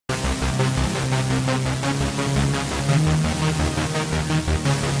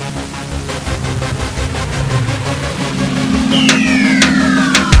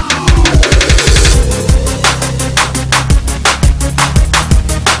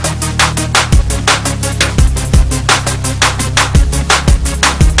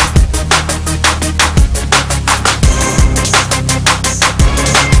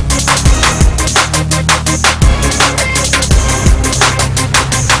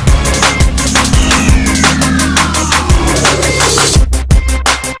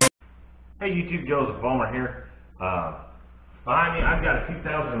YouTube, Joseph Vollmer here. Behind me, I've got a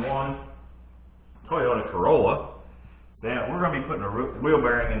 2001 Toyota Corolla that we're going to be putting a wheel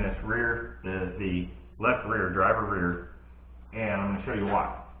bearing in this rear, the left rear, driver rear, and I'm going to show you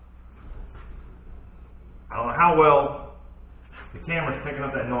why. I don't know how well the camera's picking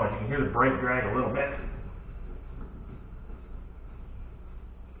up that noise. You can hear the brake drag a little bit,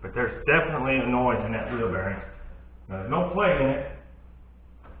 but there's definitely a noise in that wheel bearing. Now, there's no plate in it.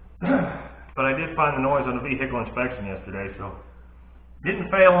 But I did find the noise on the vehicle inspection yesterday, so didn't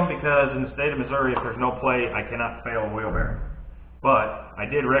fail them because in the state of Missouri, if there's no plate, I cannot fail a wheel bearing. But I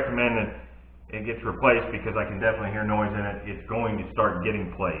did recommend that it gets replaced because I can definitely hear noise in it. It's going to start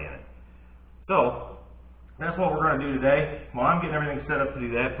getting play in it. So that's what we're going to do today. While I'm getting everything set up to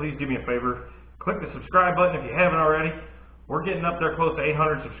do that, please do me a favor. Click the subscribe button if you haven't already. We're getting up there close to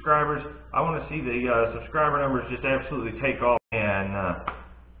 800 subscribers. I want to see the subscriber numbers just absolutely take off, and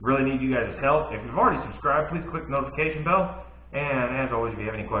really need you guys' help. If you've already subscribed, please click the notification bell. And as always, if you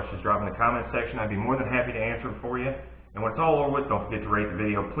have any questions, drop in the comment section. I'd be more than happy to answer them for you. And when it's all over with, don't forget to rate the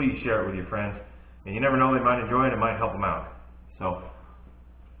video. Please share it with your friends. And you never know, they might enjoy it. It might help them out. So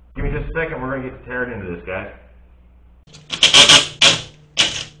give me just a second. We're going to get to tear it into this, guys.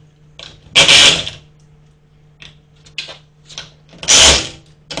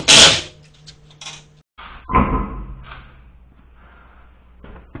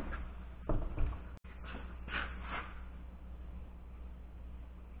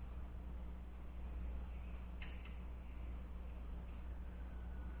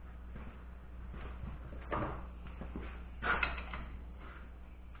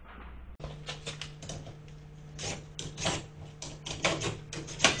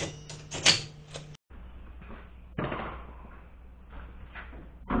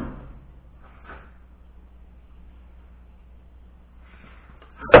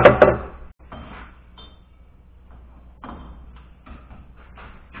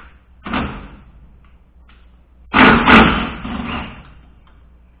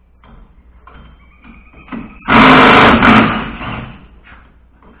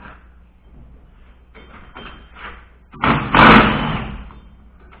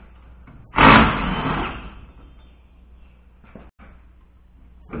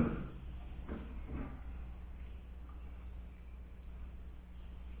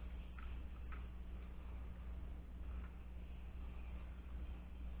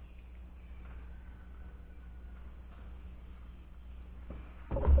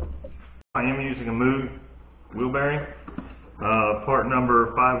 I am using a Moog wheel bearing, part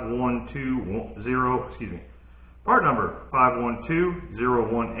number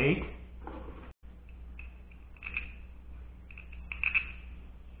 512018.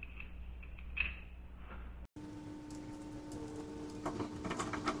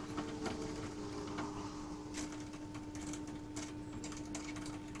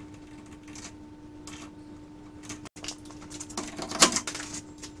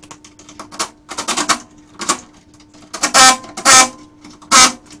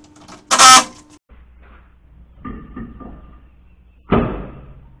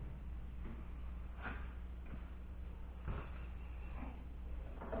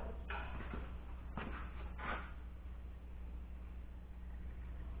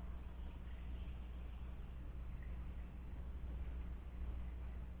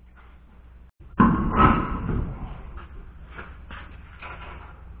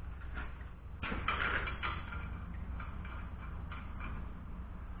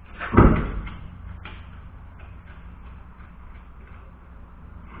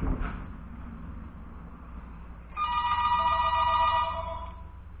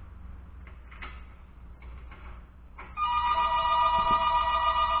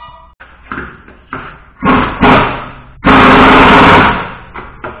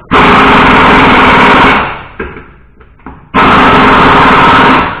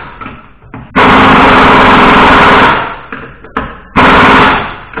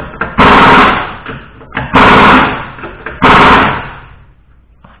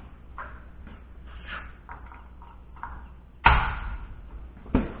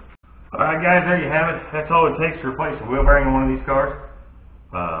 Alright guys, there you have it. That's all it takes to replace a wheel bearing on one of these cars.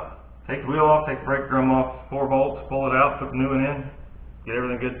 Take the wheel off, take the brake drum off, 4 bolts, pull it out, put the new one in, get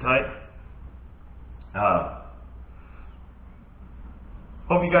everything good and tight.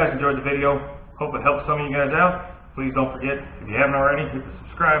 Hope you guys enjoyed the video. Hope it helped some of you guys out. Please don't forget, if you haven't already, hit the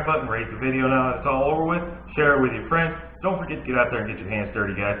subscribe button, rate the video now that it's all over with, share it with your friends. Don't forget to get out there and get your hands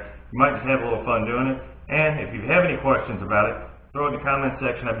dirty, guys. You might just have a little fun doing it. And if you have any questions about it, throw it in the comment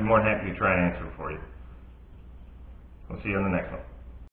section. I'd be more than happy to try and answer them for you. We'll see you on the next one.